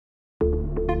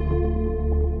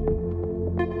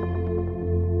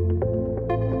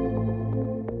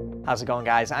How's it going,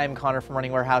 guys? I'm Connor from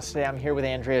Running Warehouse. Today I'm here with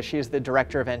Andrea. She is the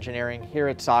Director of Engineering here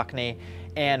at Saucony.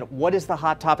 And what is the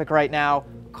hot topic right now?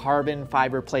 Carbon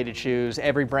fiber plated shoes.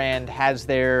 Every brand has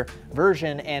their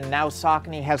version, and now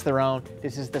Saucony has their own.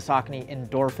 This is the Saucony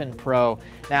Endorphin Pro.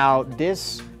 Now,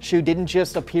 this shoe didn't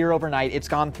just appear overnight. It's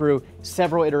gone through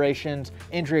several iterations.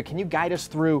 Andrea, can you guide us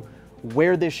through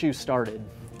where this shoe started?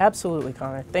 Absolutely,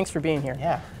 Connor. Thanks for being here.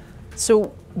 Yeah.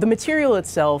 So the material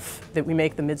itself that we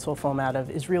make the midsole foam out of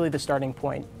is really the starting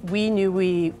point. We knew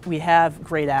we have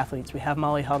great athletes. We have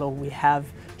Molly Huddle, we have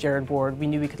Jared Ward. We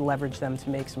knew we could leverage them to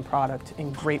make some product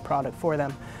and great product for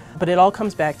them. But it all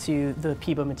comes back to the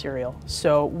PIBA material.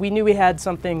 So we knew we had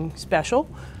something special,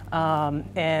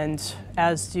 and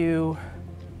as do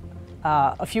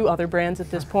a few other brands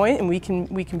at this point, and we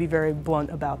can be very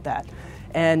blunt about that.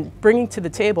 And bringing to the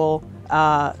table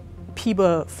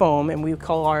PIBA foam, and we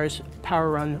call ours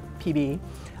Power Run PB.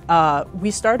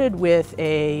 We started with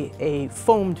a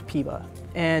foamed PIBA,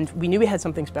 and we knew we had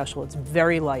something special. It's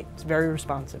very light, it's very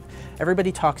responsive.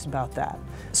 Everybody talks about that.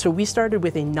 So we started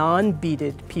with a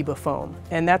non-beaded PIBA foam,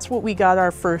 and that's what we got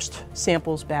our first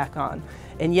samples back on.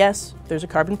 And yes, there's a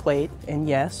carbon plate, and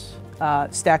yes,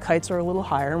 stack heights are a little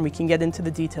higher, and we can get into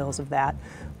the details of that,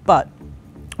 but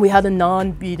we had a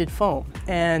non-beaded foam.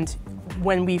 And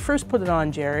when we first put it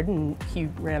on Jared, and he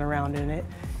ran around in it,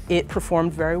 it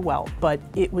performed very well, but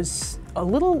it was a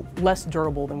little less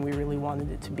durable than we really wanted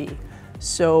it to be.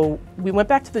 So we went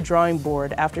back to the drawing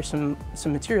board after some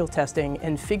material testing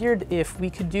and figured if we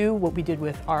could do what we did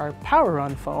with our Power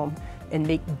Run foam and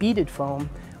make beaded foam,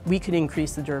 we could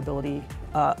increase the durability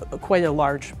quite a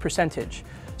large percentage.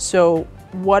 So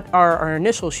what are our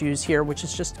initial shoes here, which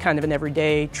is just kind of an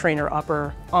everyday trainer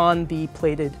upper on the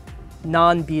plated,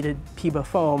 non-beaded PIBA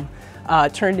foam,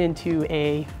 turned into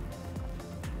a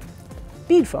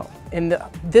bead foam. And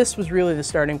this was really the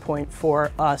starting point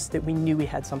for us that we knew we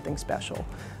had something special.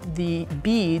 The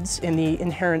beads in the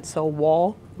inherent cell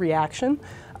wall reaction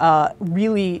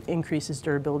really increases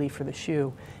durability for the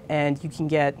shoe, and you can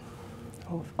get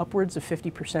upwards of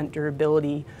 50%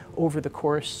 durability over the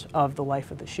course of the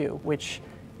life of the shoe, which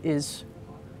is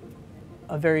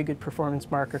a very good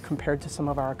performance marker compared to some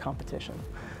of our competition.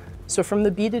 So from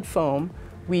the beaded foam,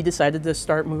 we decided to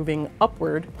start moving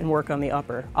upward and work on the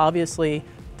upper. Obviously,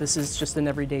 this is just an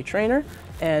everyday trainer,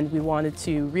 and we wanted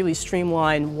to really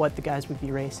streamline what the guys would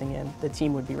be racing in, the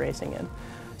team would be racing in.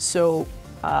 So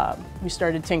we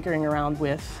started tinkering around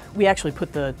with, we actually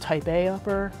put the Type A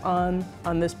upper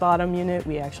on this bottom unit.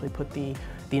 We actually put the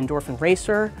Endorphin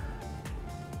Racer,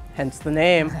 hence the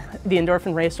name, the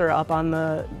Endorphin Racer up on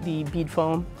the bead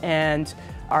foam, and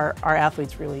our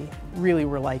athletes really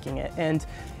were liking it. And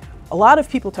a lot of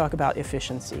people talk about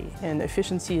efficiency, and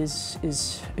efficiency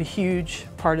is a huge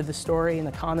part of the story, and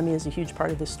economy is a huge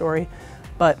part of the story.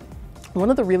 But one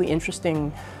of the really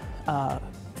interesting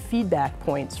feedback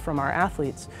points from our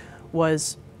athletes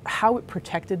was how it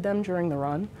protected them during the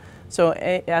run. So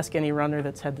ask any runner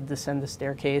that's had to descend the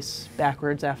staircase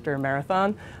backwards after a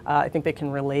marathon. I think they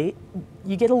can relate.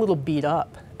 You get a little beat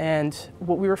up, and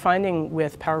what we were finding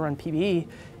with Power Run PB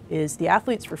is the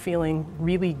athletes were feeling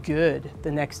really good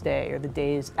the next day or the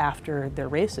days after their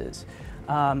races.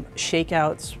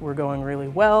 Shakeouts were going really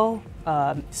well.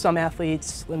 Some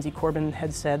athletes, Lindsey Corbin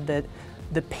had said that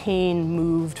the pain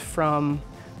moved from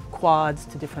quads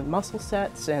to different muscle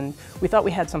sets, and we thought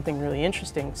we had something really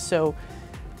interesting. So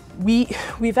we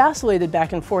vacillated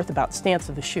back and forth about stance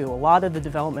of the shoe. A lot of the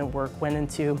development work went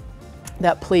into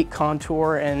that plate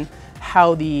contour and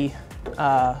how the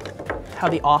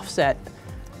offset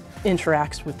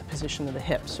interacts with the position of the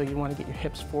hips. So you want to get your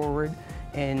hips forward,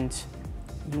 and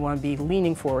you want to be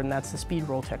leaning forward, and that's the speed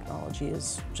roll technology,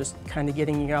 is just kind of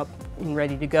getting you up and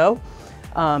ready to go.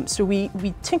 So we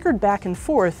tinkered back and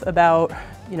forth about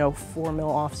 4 mil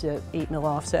offset, 8 mil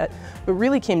offset, but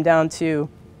really came down to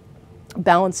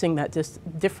balancing that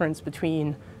difference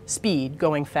between speed,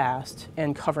 going fast,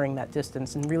 and covering that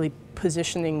distance, and really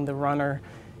positioning the runner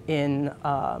in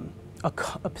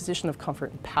a position of comfort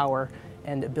and power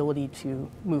and ability to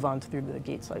move on through the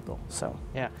gait cycle. So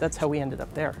yeah, that's how we ended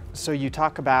up there. So you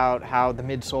talk about how the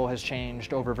midsole has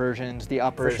changed over versions, the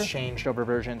upper has changed over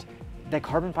versions. That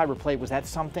carbon fiber plate, was that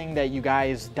something that you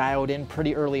guys dialed in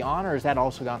pretty early on, or has that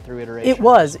also gone through iterations? It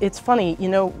was. It's funny,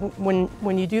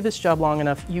 when you do this job long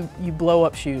enough, you blow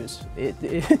up shoes.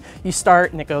 You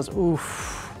start and it goes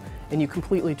oof, and you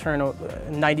completely turn a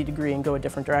 90 degree and go a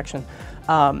different direction.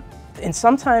 And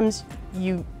sometimes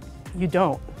you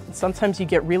don't. Sometimes you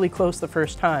get really close the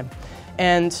first time.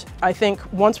 And I think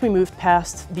once we moved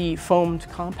past the foamed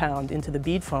compound into the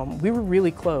bead foam, we were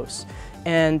really close.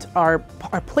 And our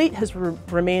plate has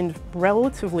remained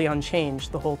relatively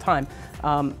unchanged the whole time.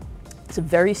 It's a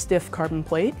very stiff carbon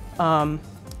plate. If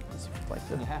you'd like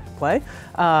to play.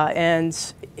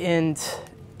 And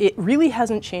it really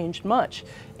hasn't changed much.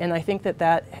 And I think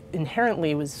that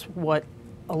inherently was what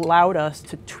allowed us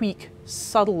to tweak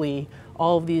subtly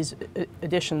all of these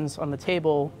additions on the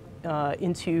table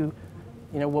into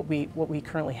what we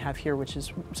currently have here, which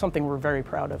is something we're very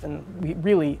proud of, and it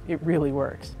really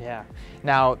works. Yeah.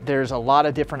 Now there's a lot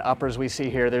of different uppers we see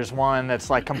here. There's one that's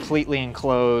like completely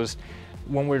enclosed.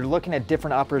 When we're looking at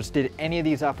different uppers, did any of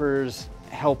these uppers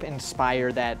help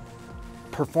inspire that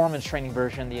performance training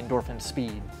version, the Endorphin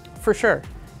Speed? For sure,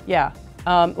 yeah.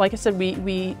 Like I said,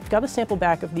 we got a sample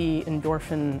back of the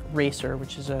Endorphin Racer,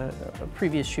 which is a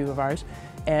previous shoe of ours,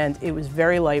 and it was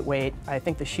very lightweight. I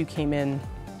think the shoe came in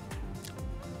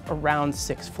around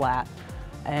 6 flat,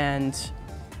 and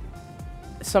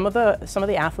some of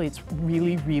the athletes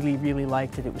really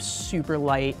liked it. It was super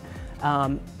light,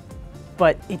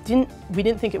 but we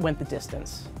didn't think it went the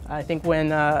distance. I think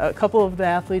when a couple of the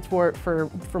athletes wore it for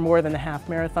more than a half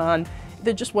marathon,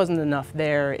 there just wasn't enough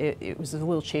there. It was a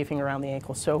little chafing around the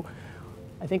ankle. So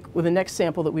I think with the next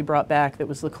sample that we brought back that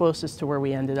was the closest to where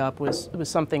we ended up was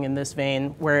something in this vein,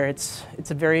 where it's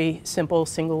a very simple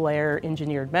single layer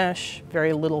engineered mesh,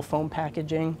 very little foam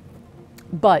packaging,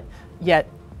 but yet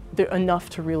enough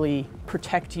to really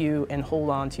protect you and hold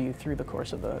on to you through the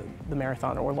course of the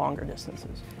marathon or longer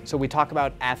distances. So we talk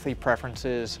about athlete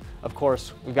preferences. Of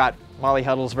course, we've got Molly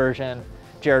Huddle's version,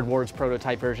 Jared Ward's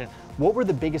prototype version. What were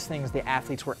the biggest things the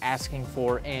athletes were asking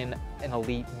for in an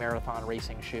elite marathon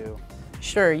racing shoe?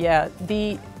 Sure, yeah.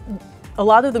 A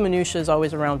lot of the minutiae is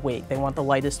always around weight. They want the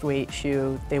lightest weight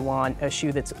shoe. They want a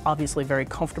shoe that's obviously very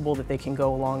comfortable that they can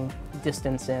go a long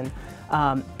distance in.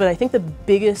 But I think the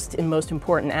biggest and most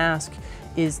important ask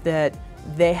is that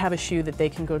they have a shoe that they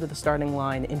can go to the starting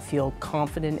line and feel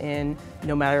confident in,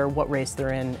 no matter what race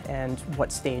they're in and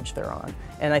what stage they're on.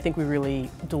 And I think we really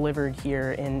delivered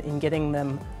here in getting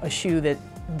them a shoe that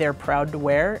they're proud to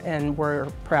wear, and we're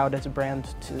proud as a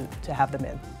brand to have them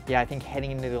in. Yeah, I think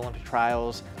heading into the Olympic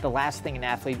trials, the last thing an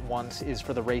athlete wants is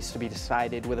for the race to be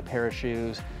decided with a pair of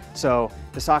shoes. So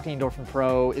the Saucony Endorphin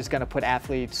Pro is going to put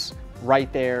athletes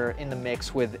right there in the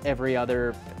mix with every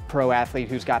other pro athlete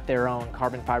who's got their own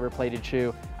carbon fiber plated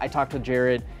shoe. I talked with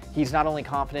Jared. He's not only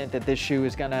confident that this shoe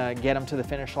is going to get him to the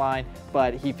finish line,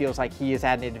 but he feels like he is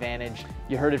at an advantage.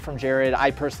 You heard it from Jared. I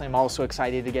personally am also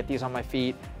excited to get these on my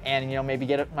feet and maybe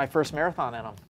get my first marathon in them.